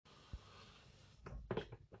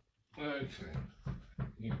Okay.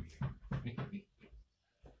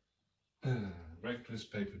 Reckless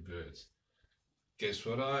Paper Birds. Guess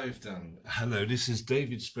what I've done? Hello, this is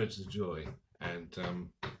David Spreads the Joy, and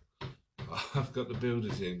I've got the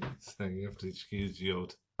builders in, so you have to excuse the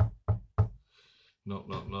odd knock,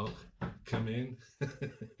 knock, knock. Come in.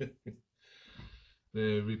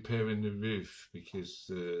 They're repairing the roof because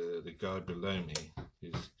the guy below me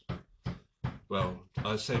is, well,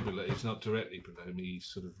 I say below, he's not directly below me, he's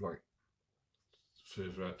sort of like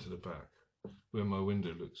further out to the back where my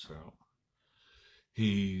window looks out.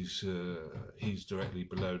 He's directly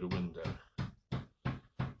below the window,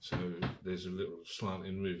 so there's a little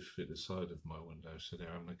slanting roof at the side of my window, so they're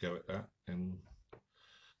having a go at that, and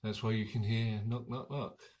that's why you can hear knock, knock,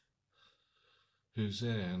 knock. Who's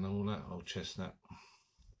there and all that old chestnut.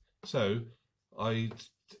 So I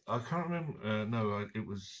can't remember. No, it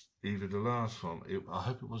was either the last one. I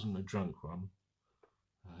hope it wasn't a drunk one.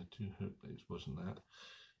 I do hope it wasn't that.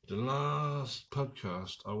 The last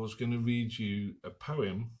podcast, I was going to read you a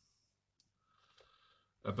poem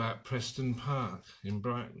about Preston Park in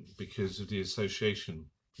Brighton because of the association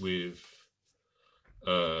with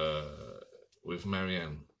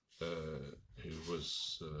Marianne, who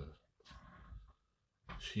was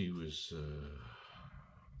she was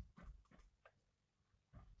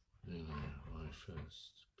my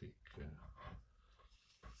first big.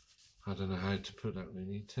 I don't know how to put that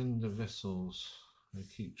really. Tender vessels. I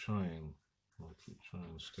keep trying.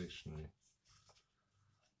 Stationary.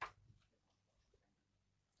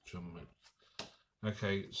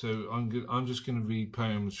 Okay, so I'm just going to read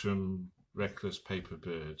poems from Reckless Paper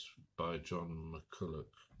Birds by John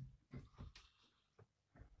McCulloch,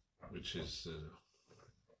 which is a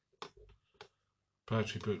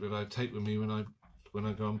poetry book that I take with me when I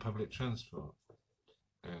go on public transport.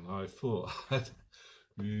 And I thought I'd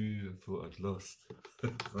lost.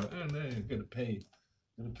 Like, oh no, I'm gonna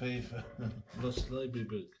pay for lost library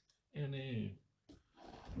book. Oh no.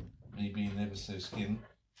 Maybe never so skint.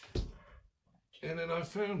 And then I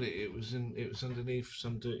found it. It was underneath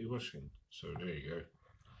some dirty washing. So there you go.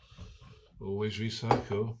 Always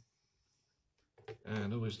recycle.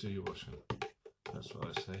 And always do your washing. That's what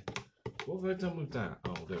I say. What have I done with that?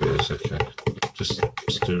 Oh, there it is. Okay. Just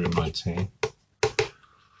stirring my tea.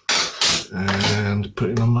 And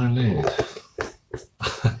putting on my lid.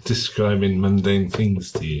 Describing mundane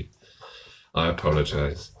things to you. I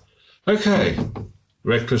apologise. Okay.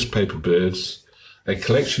 Reckless Paper Birds, a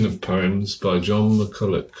collection of poems by John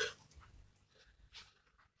McCulloch.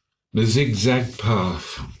 The zigzag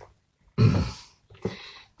path.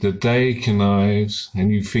 The day connives,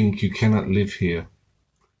 and you think you cannot live here,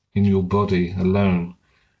 in your body, alone,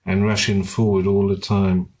 and rushing forward all the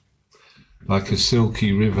time, like a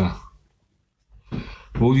silky river.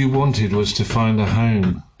 All you wanted was to find a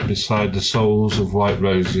home beside the souls of white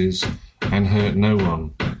roses and hurt no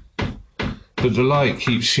one. But the light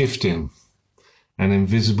keeps shifting. An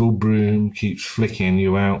invisible broom keeps flicking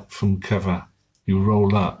you out from cover. You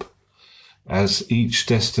roll up at each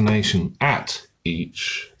destination,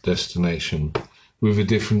 with a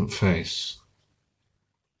different face.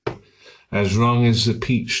 As wrong as the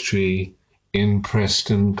peach tree in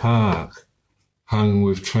Preston Park, hung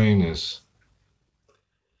with trainers.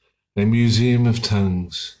 A museum of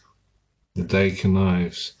tongues. The day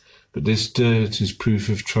connives, but this dirt is proof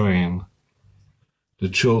of trying. The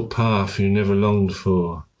chalk path you never longed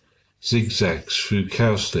for, zigzags through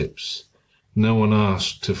cowslips, no one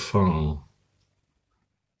asked to follow.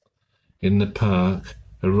 In the park,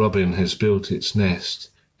 a robin has built its nest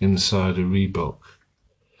inside a Reebok.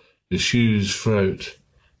 The shoe's throat,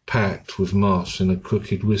 packed with moss in a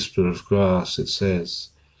crooked whisper of grass, it says,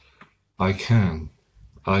 I can.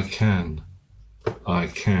 Yeah,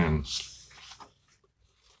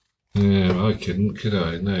 I couldn't, could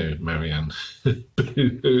I? No, Marianne. So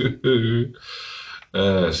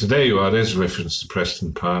there you are, there's a reference to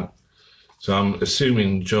Preston Park. So I'm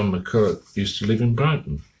assuming John McCulloch used to live in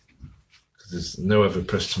Brighton. There's no other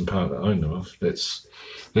Preston Park that I know of. Let's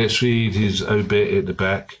read his obit at the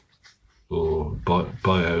back, or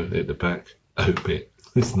bio at the back. Obit,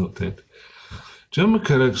 it's not dead. John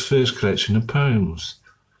McCulloch's first collection of poems,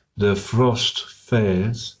 The Frost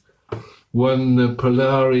Fares, won the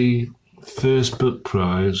Polari First Book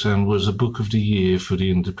Prize and was a Book of the Year for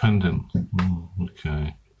The Independent.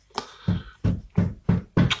 Okay.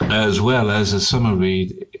 As well as a summer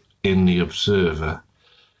read in The Observer.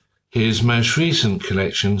 His most recent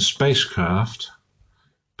collection, Spacecraft,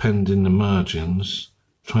 penned in the margins,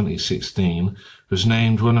 2016, was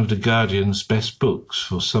named one of The Guardian's best books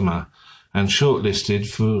for summer and shortlisted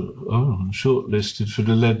for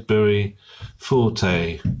the Ledbury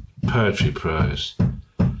Forte Poetry Prize.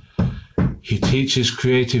 He teaches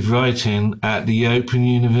creative writing at the Open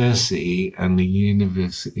University and the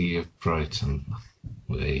University of Brighton.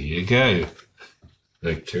 There you go.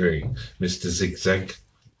 Okay, Mr. Zigzag.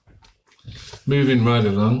 Moving right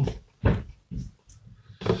along.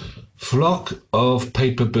 Flock of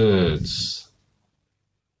paper birds.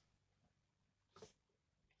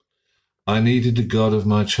 I needed the god of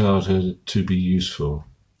my childhood to be useful,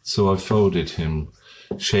 so I folded him,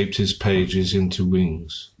 shaped his pages into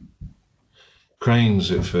wings.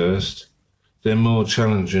 Cranes at first, then more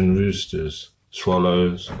challenging roosters,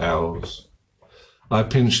 swallows, owls. I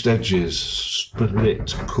pinched edges,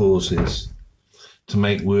 split causes, to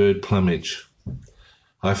make word plumage.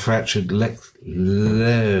 I fractured Levitius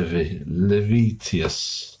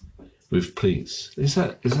with pleats. Is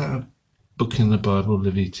that a book in the Bible,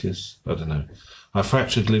 Levitius? I don't know. I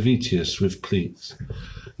fractured Levitius with pleats.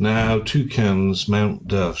 Now toucans mount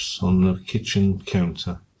doves on the kitchen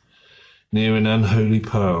counter, near an unholy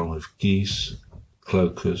pile of geese,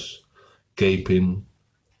 cloakers, gaping,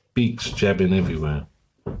 beaks jabbing everywhere.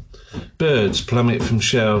 Birds plummet from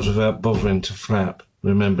shells without bothering to flap,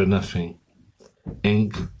 remember nothing.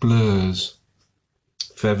 Ink blurs.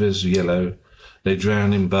 Feathers yellow. They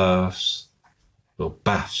drown in baths. Or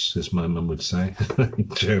baths, as my mum would say.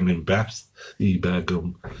 Drown in baths.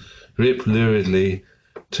 E-bagum. Rip luridly.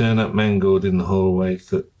 Turn up mangled in the hallway,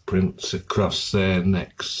 footprints across their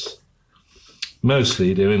necks.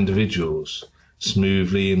 Mostly they're individuals,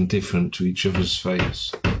 smoothly indifferent to each other's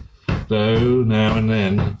fates. Though, now and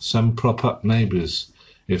then, some prop up neighbours.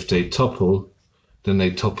 If they topple, then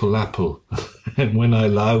they topple apple. And when I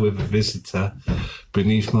lie with a visitor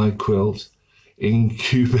beneath my quilt,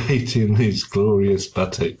 incubating his glorious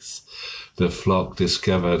buttocks, the flock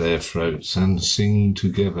discover their throats and sing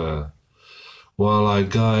together, while I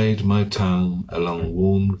guide my tongue along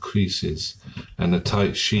warm creases and the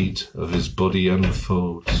tight sheet of his body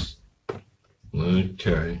unfolds.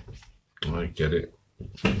 Okay, I get it.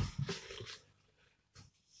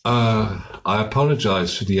 I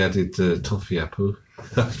apologise for the added toffee apple.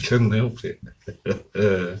 I couldn't help it.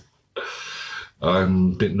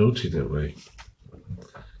 I'm a bit naughty that way.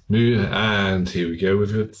 And here we go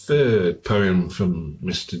with a third poem from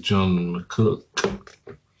Mr. John McCulloch,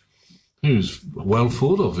 who's well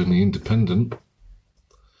thought of in The Independent.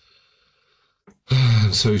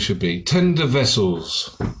 So he should be. Tender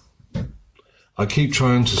vessels. I keep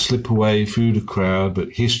trying to slip away through the crowd,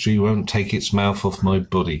 but history won't take its mouth off my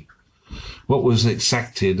body. What was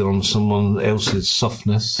exacted on someone else's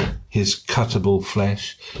softness, his cuttable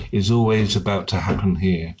flesh, is always about to happen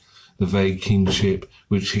here. The vague kinship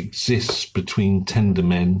which exists between tender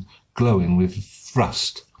men, glowing with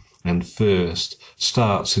thrust and thirst,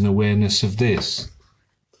 starts in awareness of this.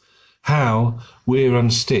 How we're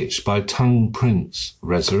unstitched by tongue prints,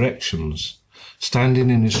 resurrections. Standing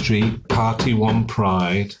in the street, party one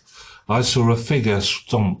pride, I saw a figure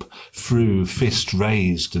stomp through, fist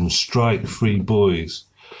raised, and strike three boys.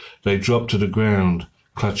 They dropped to the ground,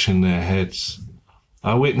 clutching their heads.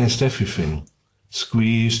 I witnessed everything,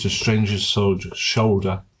 squeezed a stranger's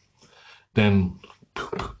shoulder. Then,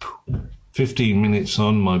 15 minutes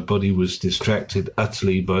on, my body was distracted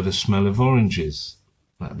utterly by the smell of oranges.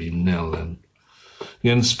 That'd be Nell then. The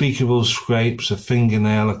unspeakable scrapes, a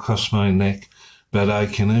fingernail across my neck, but I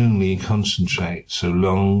can only concentrate so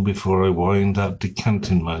long before I wind up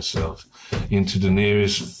decanting myself into the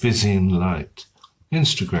nearest fizzing light.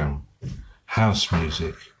 Instagram. House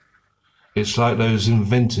music. It's like those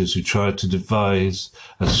inventors who tried to devise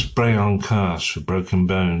a spray-on cast for broken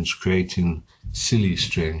bones, creating silly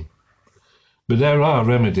string. But there are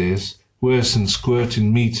remedies, worse than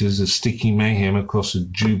squirting meters of sticky mayhem across a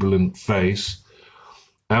jubilant face.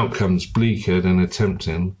 Outcomes bleaker than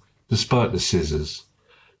attempting, despite the scissors,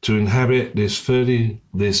 to inhabit this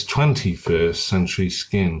 21st century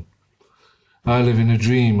skin. I live in a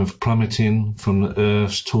dream of plummeting from the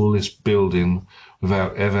earth's tallest building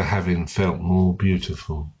without ever having felt more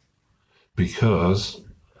beautiful. Because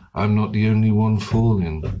I'm not the only one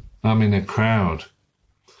falling. I'm in a crowd,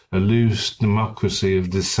 a loose democracy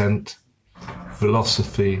of dissent,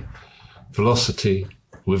 velocity,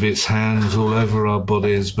 with its hands all over our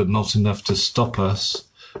bodies, but not enough to stop us,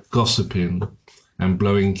 gossiping and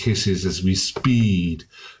blowing kisses as we speed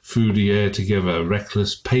through the air together,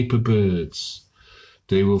 reckless paper birds.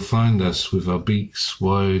 They will find us with our beaks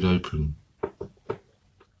wide open.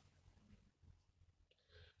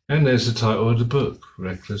 And there's the title of the book,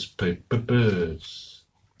 Reckless Paper Birds.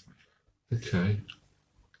 Okay.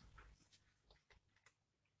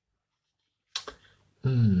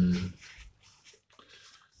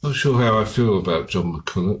 Not sure how I feel about John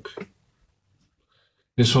McCulloch.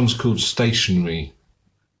 This one's called Stationary,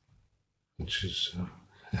 which is...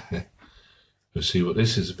 we'll see what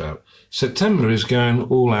this is about. September is going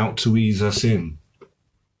all out to ease us in.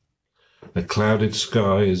 A clouded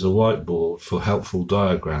sky is a whiteboard for helpful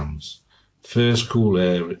diagrams. First cool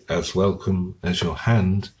air as welcome as your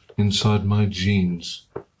hand inside my jeans.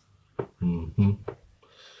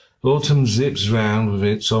 Autumn zips round with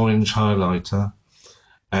its orange highlighter,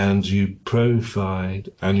 and you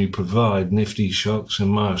provide nifty shocks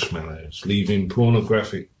and marshmallows, leaving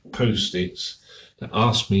pornographic post-its that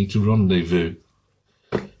ask me to rendezvous.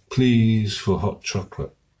 Please for hot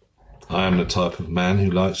chocolate. I am the type of man who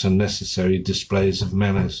likes unnecessary displays of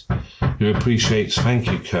manners, who appreciates thank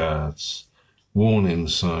you cards, warning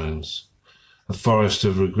signs, a forest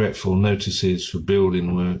of regretful notices for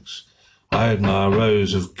building works. I admire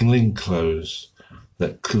rows of glinkgos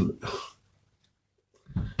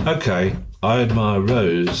I admire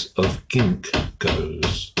rows of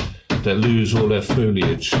ginkgos that lose all their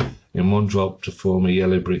foliage in one drop to form a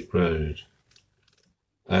yellow brick road.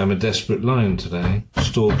 I am a desperate lion today,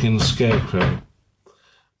 stalking the scarecrow.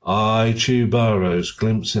 I chew barrows,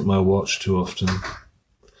 glimpse at my watch too often.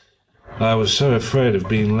 I was so afraid of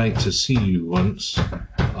being late to see you once.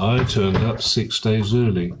 I turned up 6 days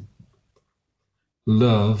early.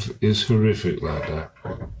 Love is horrific like that.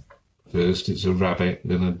 First it's a rabbit,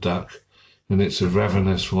 then a duck, then it's a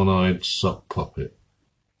ravenous one-eyed sock puppet.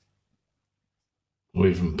 Or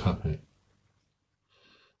even puppet.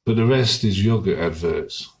 But the rest is yogurt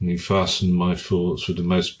adverts, and you fasten my thoughts with the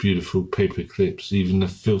most beautiful paper clips, even the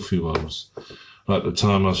filthy ones, like the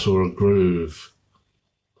time I saw a grove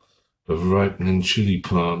of ripening chili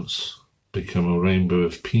plants become a rainbow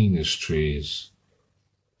of penis trees.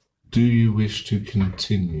 Do you wish to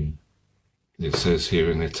continue? It says here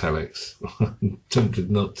in italics. I'm tempted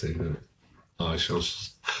not to. I shall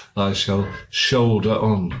shoulder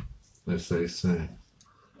on, as they say.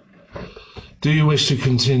 Do you wish to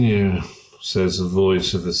continue? Says the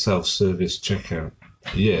voice of a self-service checkout.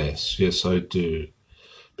 Yes, I do.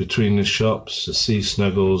 Between the shops, the sea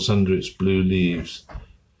snuggles under its blue leaves.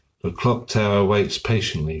 The clock tower waits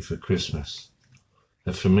patiently for Christmas.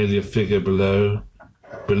 A familiar figure below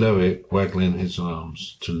it, waggling his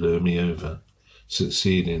arms to lure me over,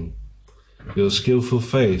 succeeding. Your skillful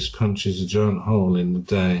face punches a giant hole in the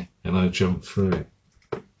day, and I jump through it.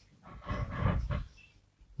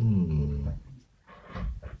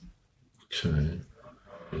 Okay,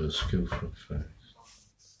 your skillful face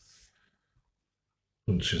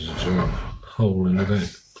punches a giant hole in the day,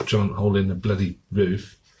 giant hole in the bloody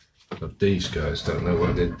roof. But these guys don't know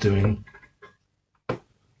what they're doing.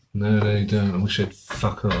 No, they don't. I wish they'd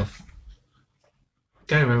fuck off.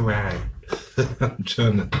 Go away. I'm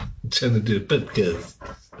trying to do a podcast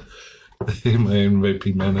in my own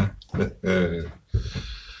ropey manner. I've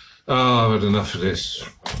had enough of this.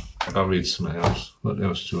 I'll read something else. What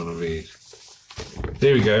else do you want to read?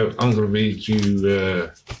 Here we go. I'm going to read you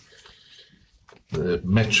the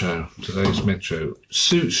Metro. Today's Metro.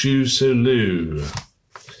 Suits You So Lou.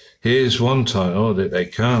 Here's one title that they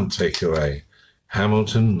can't take away.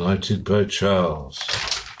 Hamilton knighted by Charles.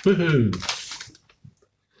 Woohoo!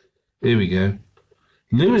 Here we go.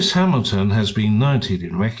 Lewis Hamilton has been knighted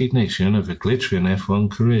in recognition of a glittering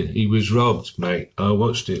F1 career. He was robbed, mate. I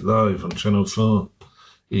watched it live on Channel 4.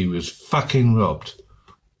 He was fucking robbed.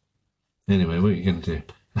 Anyway, what are you going to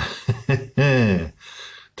do?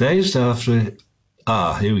 Days after...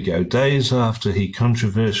 here we go. Days after he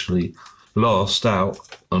controversially lost out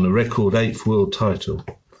on a record 8th world title,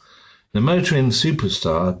 the motoring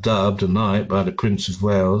superstar, dubbed a knight by the Prince of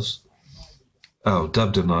Wales...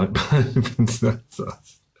 dubbed a knight by the Prince of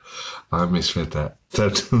Wales. I misread that.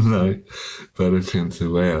 Dubbed a knight by the Prince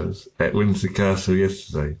of Wales at Windsor Castle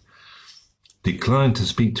yesterday, declined to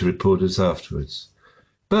speak to reporters afterwards,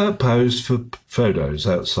 but posed for photos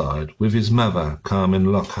outside with his mother, Carmen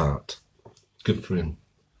Lockhart. Good for him.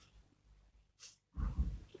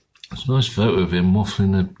 It's a nice photo of him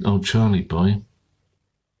waffling the old Charlie boy.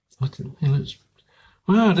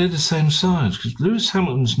 Well, they're the same size, because Lewis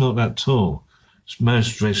Hamilton's not that tall.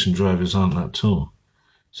 Most racing drivers aren't that tall.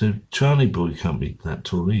 So Charlie boy can't be that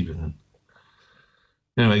tall either then.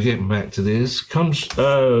 Anyway, getting back to this.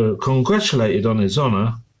 Congratulated on his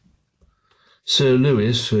honour, Sir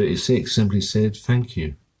Lewis, 36, simply said, "Thank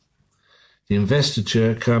you." The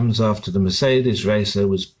investiture comes after the Mercedes racer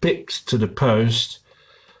was pipped to the post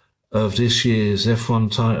of this year's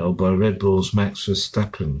F1 title by Red Bull's Max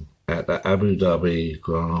Verstappen at the Abu Dhabi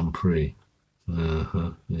Grand Prix.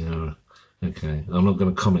 Yeah, okay. I'm not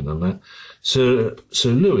going to comment on that. Sir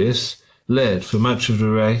Lewis led for much of the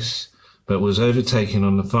race, but was overtaken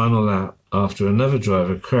on the final lap after another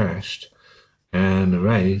driver crashed, and the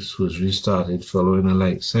race was restarted following a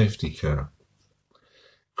late safety car.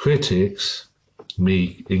 Critics,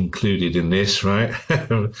 me included in this, right,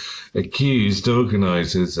 accused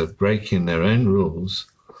organisers of breaking their own rules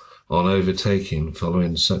on overtaking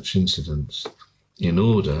following such incidents in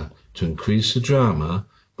order to increase the drama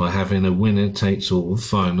by having a winner-takes-all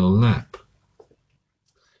final lap.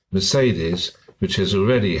 Mercedes, which has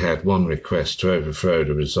already had one request to overthrow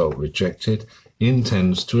the result rejected,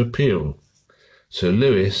 intends to appeal. So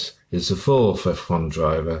Lewis is the fourth F1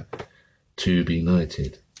 driver to be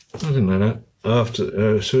knighted. I didn't know that.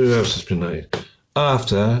 So who else has been knighted?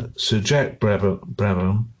 After Sir Jack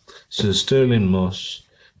Brabham, Sir Sterling Moss,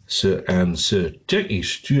 and Sir Jackie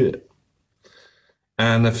Stewart,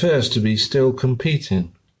 and the first to be still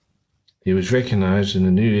competing. He was recognised in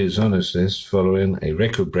the New Year's Honours list following a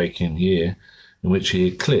record-breaking year in which he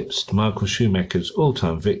eclipsed Michael Schumacher's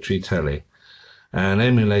all-time victory tally and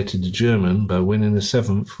emulated the German by winning the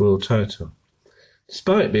 7th world title.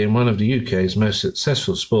 Despite being one of the UK's most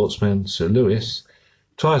successful sportsmen, Sir Lewis,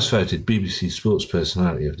 twice voted BBC Sports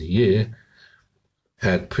Personality of the Year,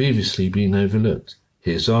 had previously been overlooked.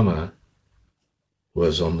 His honour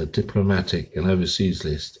was on the diplomatic and overseas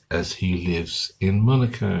list as he lives in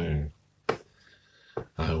Monaco.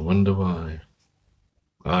 I wonder why.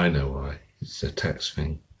 I know why. It's a tax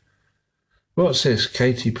thing. What's this?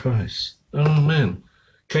 Katie Price. Oh, man.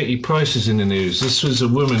 Katie Price is in the news. This was a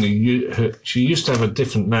woman who she used to have a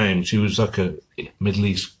different name. She was like a Middle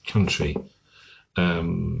East country.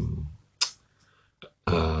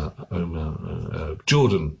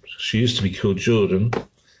 Jordan. She used to be called Jordan.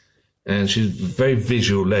 And she's a very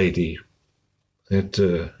visual lady. Had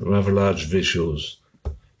rather large visuals.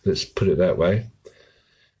 Let's put it that way.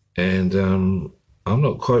 And I'm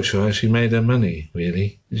not quite sure how she made her money,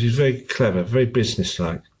 really. She's very clever, very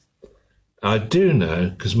businesslike. I do know,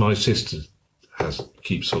 because my sister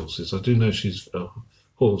keeps horses, I do know she's a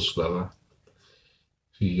horse lover.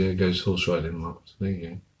 She goes horse riding a lot. There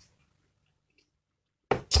you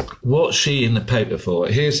go. What's she in the paper for?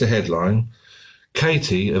 Here's the headline.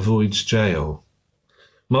 Katie avoids jail.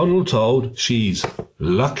 Model told she's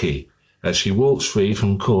lucky as she walks free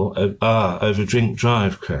from court over drink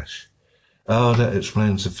drive crash. Oh, that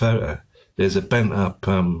explains the photo. There's a bent up,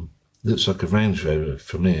 looks like a Range Rover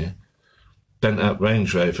from here. Bent up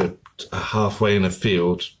Range Rover halfway in a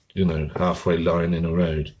field, halfway lying in a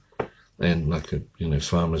road. And like a,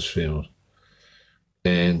 farmer's field.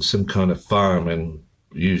 And some kind of fireman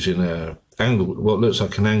using what looks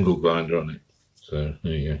like an angle grinder on it. So,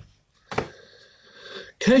 there you go.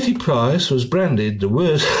 Katie Price was branded the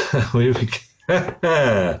worst...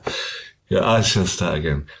 Yeah, I shall start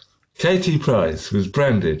again. Katie Price was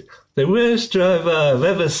branded the worst driver I've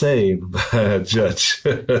ever seen by a judge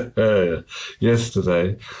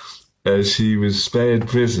yesterday as she was spared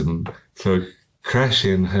prison for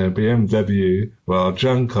crashing her BMW while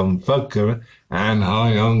drunk on vodka and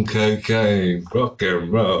high on cocaine. Rock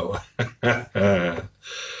and roll.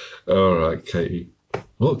 All right, Katie.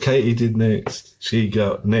 What Katie did next? She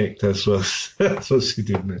got nicked. That's what she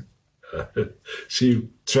did next. She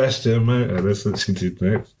trashed her motor. That's what she did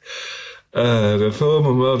next. The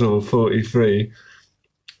former model 43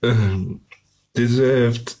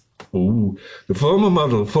 deserved. The former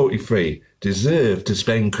model 43 deserved to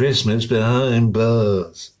spend Christmas behind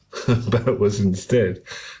bars, but was instead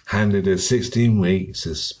handed a 16-week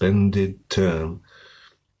suspended term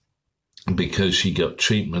because she got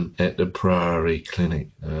treatment at the Priory Clinic.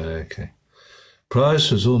 Okay.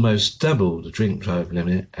 Price was almost double the drink drive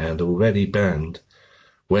limit and already banned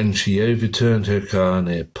when she overturned her car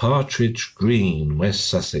near Partridge Green, West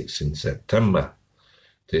Sussex in September.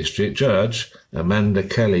 District Judge Amanda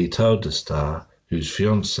Kelly told the Star, whose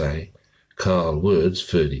fiancé, Carl Woods,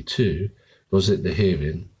 32, was at the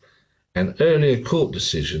hearing, an earlier court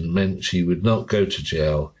decision meant she would not go to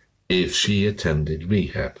jail if she attended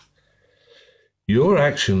rehab. Your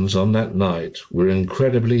actions on that night were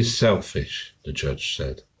incredibly selfish, the judge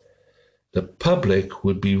said. The public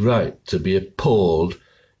would be right to be appalled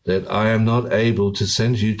that I am not able to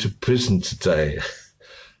send you to prison today.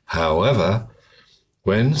 However,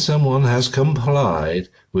 when someone has complied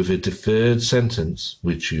with a deferred sentence,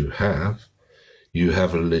 which you have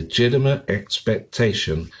a legitimate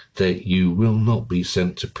expectation that you will not be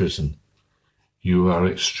sent to prison. You are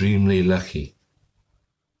extremely lucky.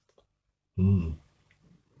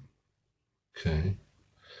 Okay.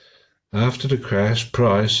 After the crash,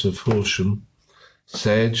 Price of Horsham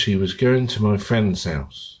said she was going to my friend's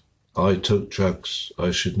house. I took drugs. I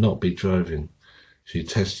should not be driving. She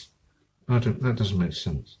tested. That doesn't make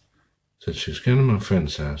sense. Said she was going to my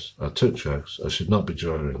friend's house. I took drugs. I should not be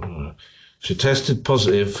driving. She tested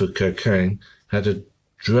positive for cocaine, had a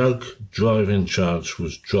drug driving charge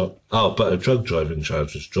was dropped. Oh, but a drug driving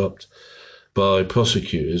charge was dropped by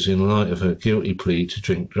prosecutors in light of her guilty plea to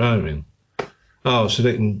drink driving. Oh, so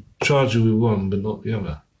they can charge you with one but not the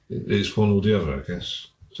other. It's one or the other, I guess.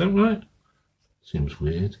 Is that right? Seems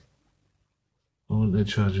weird. Why wouldn't they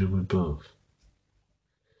charge you with both?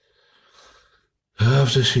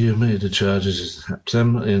 After she admitted the charges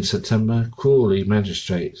in September, Crawley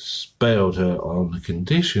magistrates bailed her on the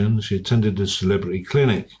condition she attended a celebrity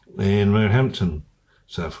clinic in Roehampton,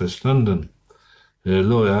 southwest London. Her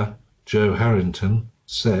lawyer, Joe Harrington,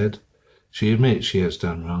 said she admits she has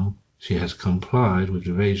done wrong. She has complied with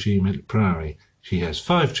the regime at Priory. She has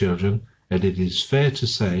 5 children, and it is fair to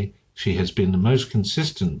say she has been the most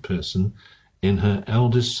consistent person in her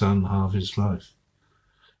eldest son Harvey's life.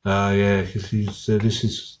 Yeah, because this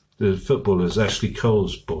is the footballer's Ashley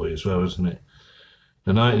Cole's boy as well, isn't it?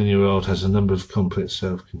 The 19-year-old has a number of complex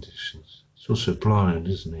health conditions. He's also blind,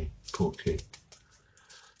 isn't he? Poor kid.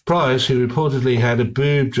 Price, who reportedly had a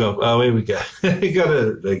boob job. Oh, here we go. they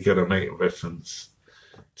gotta make a reference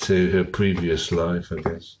to her previous life, I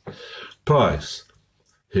guess. Price,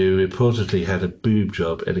 who reportedly had a boob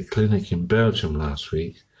job at a clinic in Belgium last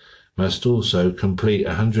week, must also complete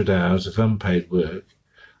 100 hours of unpaid work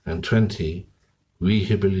and 20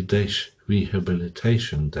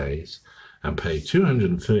 rehabilitation days and pay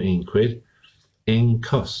 213 quid in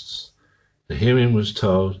costs. The hearing was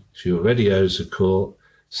told she already owes the court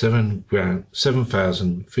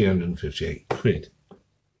 7,358 quid.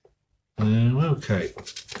 Okay,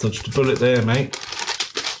 dodged a bullet there, mate.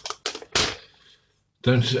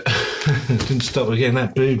 Didn't stop her getting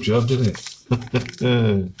that boob job, did it?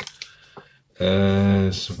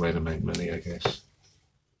 It's a way to make money, I guess.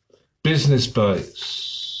 Business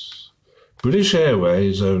bites. British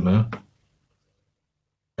Airways owner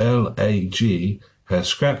LAG has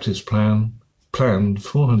scrapped its planned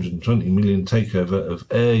 420 million takeover of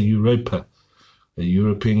Air Europa. A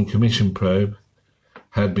European Commission probe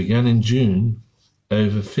had begun in June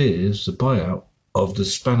over fears the buyout of the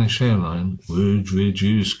Spanish airline would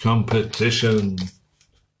reduce competition.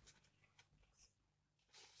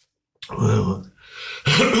 Well,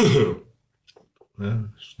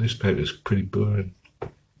 this newspaper is pretty boring.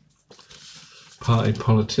 Party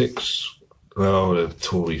politics. Oh, the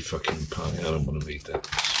Tory fucking party. I don't want to read that.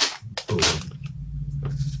 It's boring.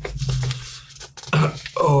 I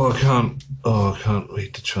can't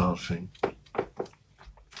read the child thing.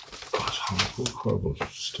 Oh, it's horrible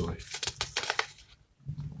story.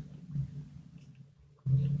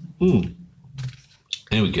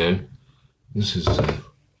 Here we go. This is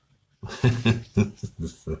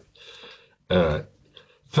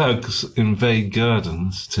thugs invade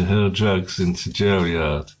gardens to hurl drugs into jail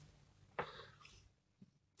yard.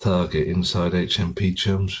 Target inside HMP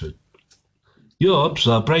Chelmsford. Yobs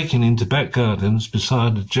are breaking into back gardens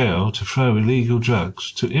beside the jail to throw illegal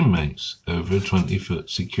drugs to inmates over a 20-foot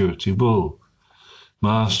security wall.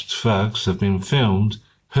 Masked thugs have been filmed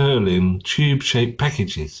hurling tube-shaped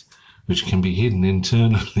packages, which can be hidden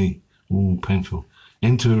internally, painful,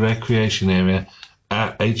 into a recreation area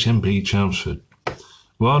at HMP Chelmsford.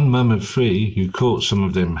 One mum of 3 who caught some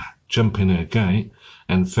of them jumping her gate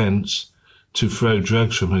and fence to throw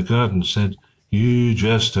drugs from her garden said, "You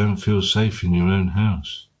just don't feel safe in your own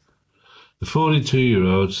house." The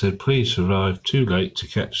 42-year-old said police arrived too late to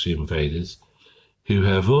catch the invaders, who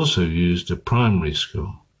have also used a primary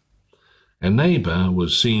school. A neighbour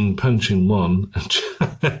was seen punching one and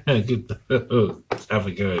have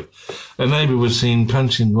a go. A neighbour was seen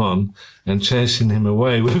punching one and chasing him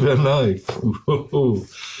away with a knife.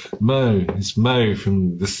 Mo, it's Mo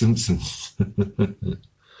from The Simpsons.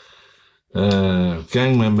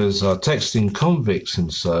 Gang members are texting convicts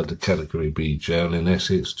inside the Category B jail in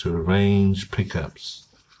Essex to arrange pickups.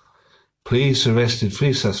 Police arrested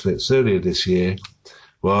 3 suspects earlier this year,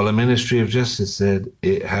 while the Ministry of Justice said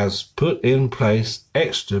it has put in place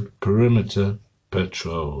extra perimeter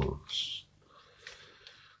patrols.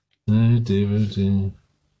 These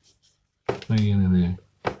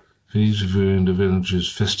ruined the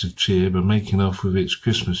village's festive cheer by making off with its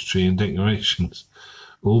Christmas tree and decorations,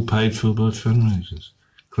 all paid for by fundraisers.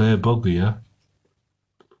 Claire Bogier,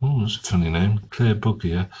 that's a funny name, Claire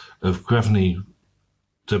Bogier of Graveney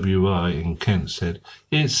WI in Kent said,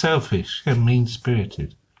 "It's selfish and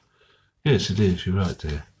mean-spirited." Yes, it is, you're right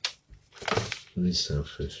there. It is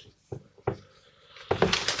selfish.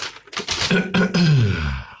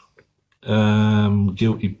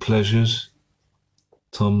 Guilty pleasures.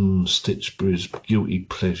 Tom Stitchbury's guilty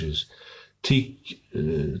pleasures. I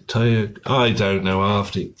don't know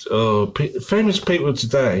after it. Oh, famous people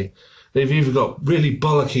today, they've either got really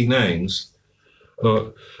bollocky names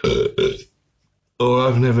or, or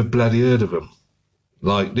I've never bloody heard of them.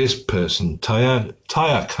 Like this person,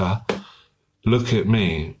 Tayaka, look at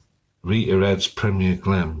me, Rita adds Premier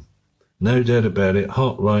Glam. No doubt about it,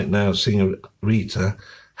 hot right now, singer Rita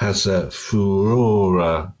has a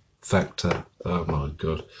furore factor. Oh my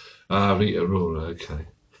God. Rita Ora, okay.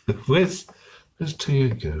 Where's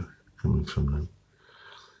Tayaka coming from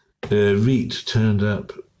then? Reet turned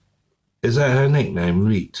up. Is that her nickname,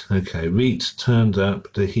 Reet? Okay, Reet turned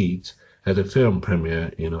up the heat at a film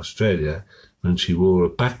premiere in Australia when she wore a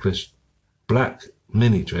backless black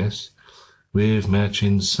mini dress with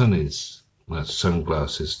matching sunnies. That's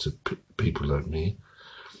sunglasses to people like me.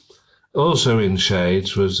 Also in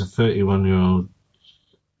shades was a 31-year-old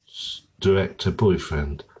director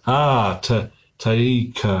boyfriend. Taika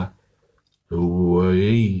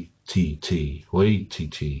Waititi.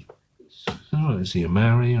 Is he a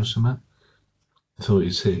Maori or something? I thought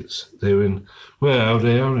he's his. They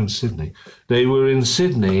are in Sydney. They were in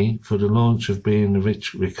Sydney for the launch of Being the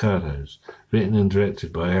Rich Ricardos, written and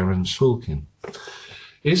directed by Aaron Sorkin.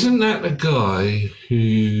 Isn't that the guy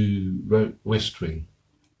who wrote West Wing?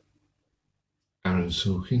 Aaron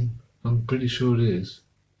Sorkin? I'm pretty sure it is.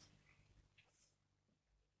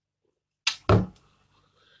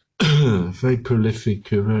 Very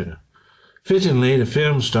prolific writer. Fittingly, the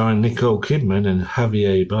film starring Nicole Kidman and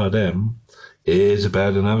Javier Bardem is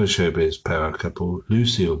about another showbiz power couple,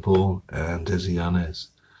 Lucille Ball and Desi Arnaz,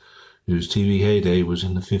 whose TV heyday was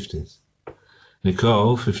in the 50s.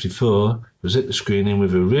 Nicole, 54, was at the screening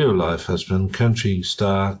with her real-life husband, country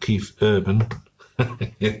star Keith Urban.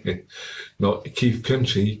 Not Keith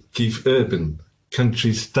Country, Keith Urban,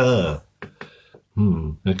 country star.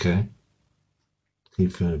 Okay.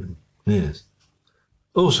 Keith Urban, yes.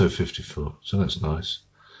 Also 54, so that's nice.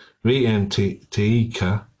 Rita and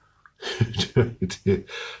Taika,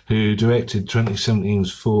 who directed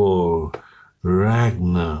 2017's For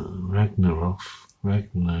Ragnarok,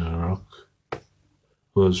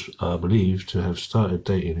 was believed to have started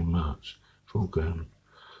dating in March before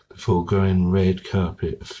going red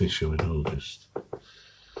carpet official in August.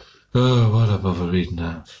 Oh, why'd I bother reading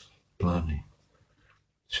that? Blimey.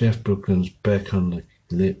 Chef Brooklyn's back on the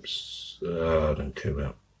lips. I don't care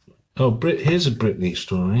about. Oh, here's a Britney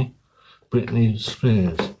story. Britney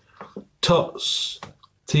Spears. Tots,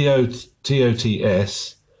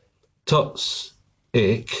 T-O-T-S, Tots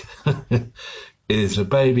Ick is a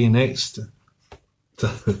baby next on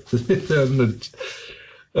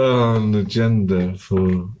the gender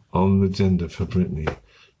for Britney.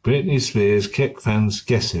 Britney Spears kept fans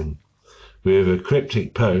guessing with a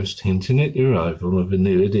cryptic post hinting at the arrival of a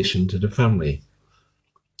new addition to the family.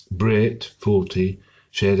 Brit, 40,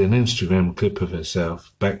 shared an Instagram clip of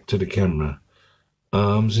herself back to the camera,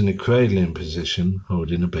 arms in a cradling position,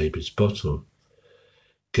 holding a baby's bottle.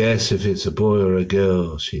 Guess if it's a boy or a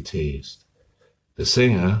girl, she teased. The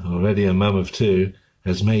singer, already a mum of two,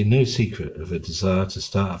 has made no secret of her desire to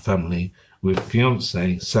start a family with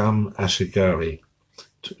fiancé Sam Asghari,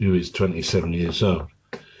 who is 27 years old.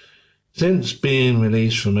 Since being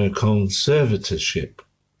released from her conservatorship,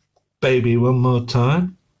 baby one more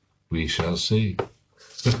time? We shall see.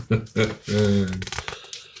 Who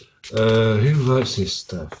writes this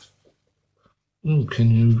stuff?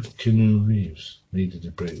 Keanu Reeves needed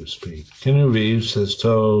a break of speed. Keanu Reeves has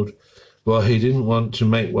told why he didn't want to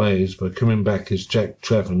make waves by coming back as Jack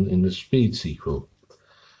Traven in the Speed sequel.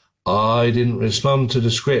 I didn't respond to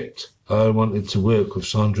the script. I wanted to work with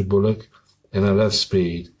Sandra Bullock, and I love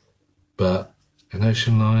Speed, but an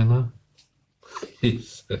ocean liner? He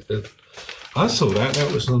said. I saw that.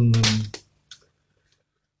 That was on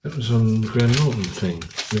Graham Norton thing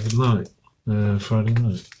the other night, Friday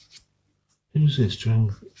night. Who's this?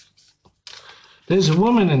 There's a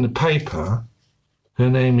woman in the paper. Her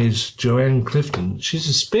name is Joanne Clifton. She's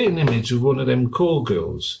a spitting image of one of them core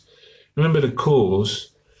girls. Remember the cores?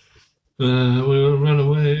 We will run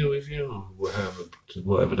away with you.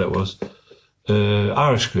 Whatever that was.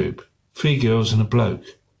 Irish group. 3 girls and a bloke.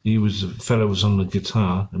 The fellow was on the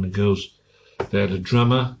guitar, and the girls, they had a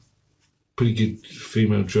drummer, pretty good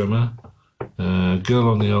female drummer, girl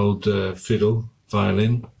on the old fiddle,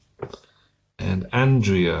 violin, and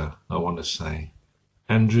Andrea, I want to say.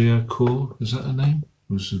 Andrea Core, is that her name?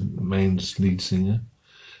 Was the main lead singer.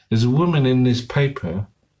 There's a woman in this paper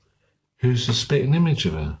who's a spitting image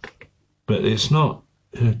of her. But it's not.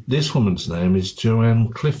 This woman's name is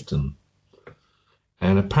Joanne Clifton.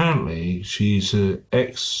 And apparently she's an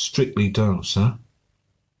ex-Strictly dancer.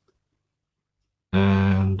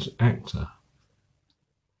 And and actor.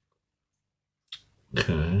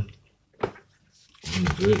 Okay.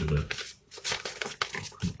 I've heard of it.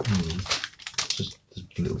 Just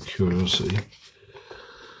a little curiosity.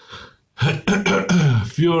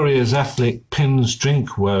 Furious Affleck pins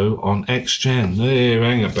drink woe on ex-Jen. There,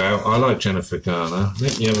 hang about. I like Jennifer Garner.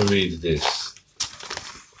 Let me have a read of this.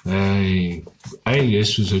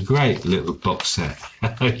 Alias was a great little box set.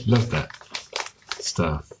 I love that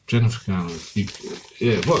stuff. Jennifer Garner.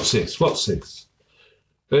 Yeah, what's this? What's this?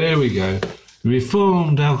 There we go.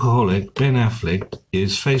 Reformed alcoholic Ben Affleck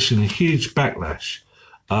is facing a huge backlash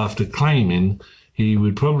after claiming he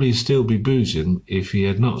would probably still be boozing if he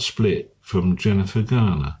had not split from Jennifer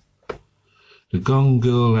Garner. The Gone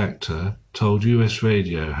Girl actor told US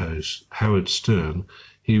radio host Howard Stern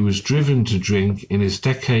he was driven to drink in his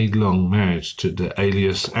decade-long marriage to the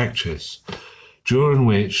Alias actress, during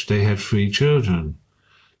which they had 3 children.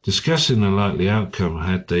 Discussing the likely outcome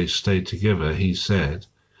had they stayed together, he said,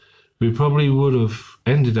 "We probably would have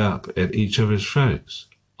ended up at each other's throats.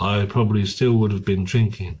 I probably still would have been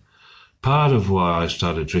drinking. Part of why I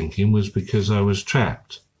started drinking was because I was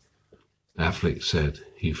trapped." Affleck said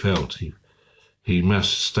he felt he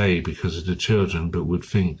must stay because of the children, but would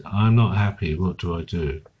think, "I'm not happy, what do I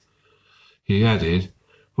do?" He added,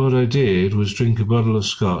 "What I did was drink a bottle of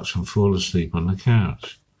scotch and fall asleep on the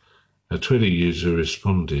couch." A Twitter user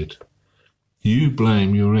responded, "You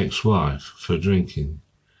blame your ex-wife for drinking.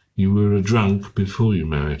 You were a drunk before you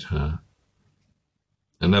married her."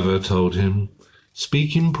 Another told him,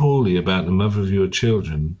 "Speaking poorly about the mother of your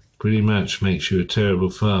children pretty much makes you a terrible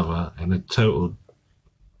father and a total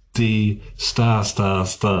D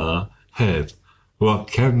head.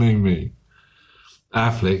 What can they mean?"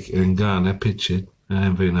 Affleck and Garner pictured,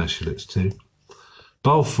 and very nice she looks too.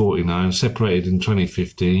 Both 49, separated in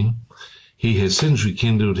 2015. He has since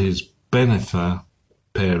rekindled his benefer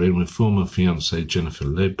pairing with former fiancée Jennifer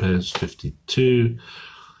Lopez, 52,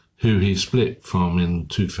 who he split from in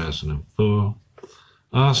 2004.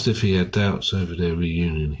 Asked if he had doubts over their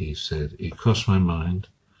reunion, he said, "It crossed my mind.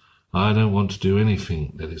 I don't want to do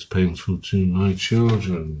anything that is painful to my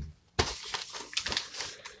children."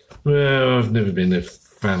 Well, I've never been a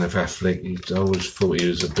fan of Affleck. I always thought he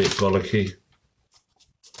was a bit bollocky.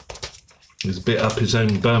 He was a bit up his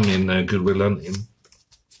own bum in Good Will Hunting.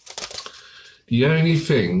 The only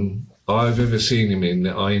thing I've ever seen him in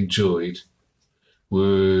that I enjoyed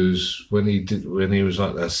was when he was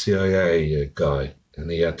like that CIA guy and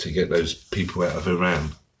he had to get those people out of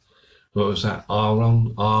Iran. What was that?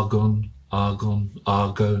 Argo,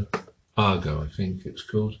 I think it's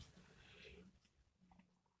called.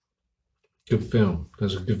 Good film.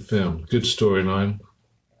 That's a good film. Good storyline.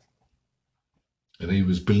 And he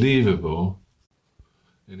was believable.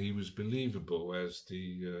 As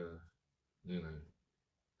the,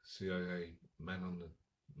 CIA man on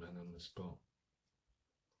the spot.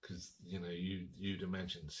 Because, you'd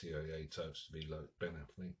imagine CIA types to be like Ben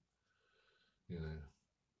Affleck.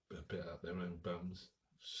 A bit up their own bums,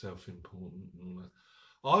 self-important and all that.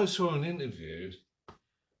 I saw an interview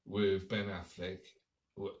with Ben Affleck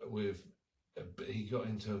he got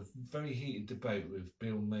into a very heated debate with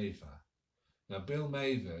Bill Maher. Now, Bill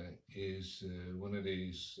Maher is one of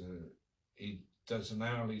these, he does an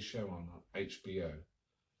hourly show on HBO,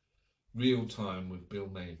 Real Time with Bill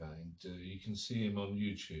Maher, and you can see him on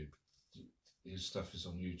YouTube. His stuff is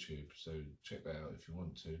on YouTube, so check that out if you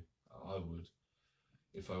want to. I would,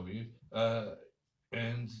 if I were you.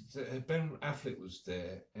 And Ben Affleck was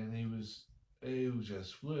there, and he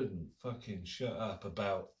just wouldn't fucking shut up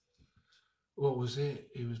about, what was it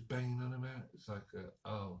he was banging on about? It's like,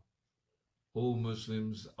 all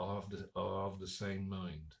Muslims are of the same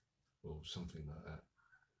mind, or something like that.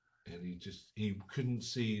 And he couldn't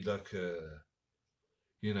see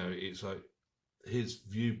it's like his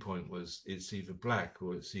viewpoint was it's either black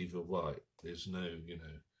or it's either white. There's no,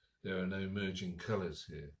 there are no merging colours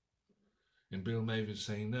here. And Bill Maher's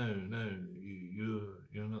saying, no,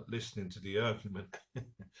 you're not listening to the argument.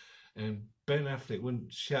 And Ben Affleck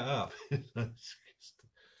wouldn't shut up.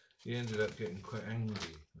 He ended up getting quite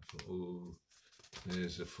angry. I thought, oh,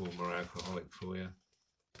 there's a former alcoholic for you.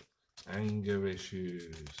 Anger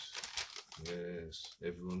issues. Yes,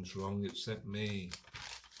 everyone's wrong except me.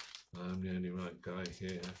 I'm the only right guy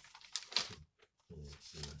here.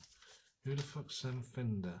 Who the fuck's Sam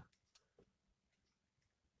Fender?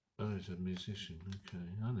 Oh, he's a musician. Okay,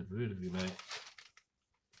 I never heard of you, mate.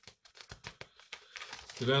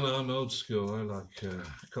 But then I'm old school. I like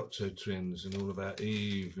Cocteau Twins and All About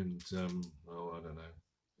Eve and, I don't know,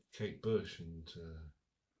 Kate Bush and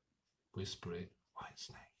Whisper It,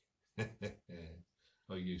 Whitesnake.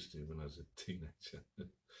 I used to when I was a teenager.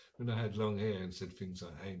 When I had long hair and said things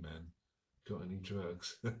like, "Hey man, got any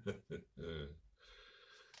drugs?" All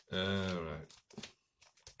right.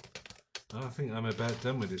 I think I'm about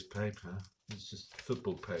done with this paper. It's just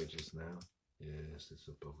football pages now. Yes, it's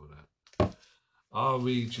above all that. I'll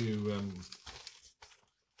read you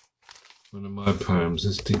one of my poems.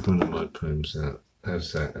 Let's dig one of my poems out.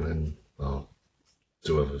 How's that? And then I'll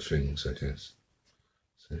do other things, I guess.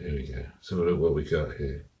 So here we go. So look what we got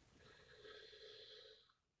here.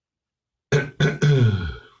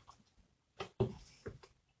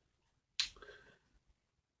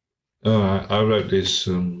 All right, I wrote this.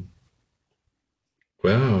 I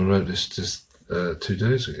wrote this just 2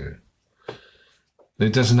 days ago.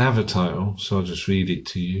 It doesn't have a title, so I'll just read it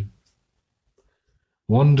to you.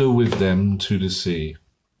 Wander with them to the sea,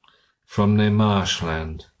 from their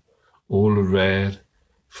marshland, all the red,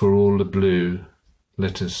 for all the blue,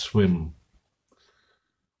 let us swim.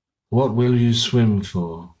 What will you swim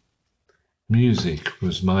for? Music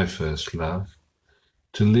was my first love,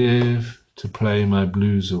 to live, to play my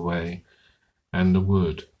blues away, and the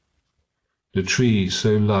wood, the tree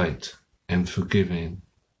so light and forgiving.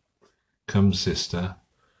 Come, sister,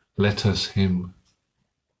 let us hymn.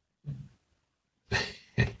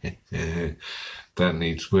 That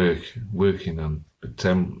needs working on. But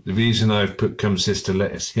the reason I've put "Come, sister,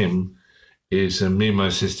 let us hymn" is me and my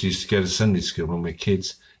sister used to go to Sunday school when we were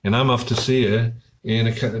kids, and I'm off to see her in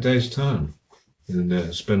a couple of days' time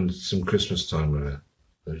and spend some Christmas time with her,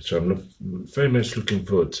 which I'm very much looking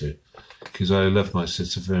forward to, because I love my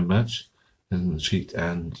sister very much, and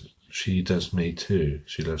she does me too.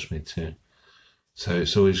 She loves me too. So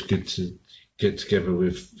it's always good to get together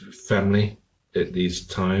with family at these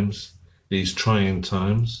times, these trying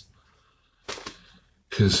times,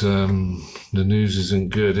 because the news isn't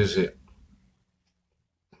good, is it?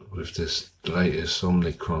 With this latest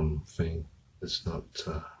Omicron thing, it's not.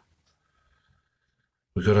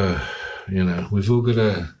 We've got to, we've all got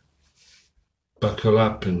to buckle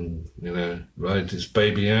up and, ride this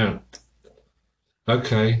baby out.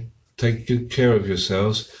 Okay, take good care of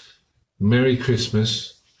yourselves. Merry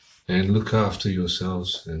Christmas, and look after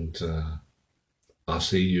yourselves, and I'll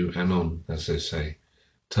see you anon, as they say.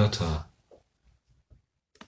 Ta-ta.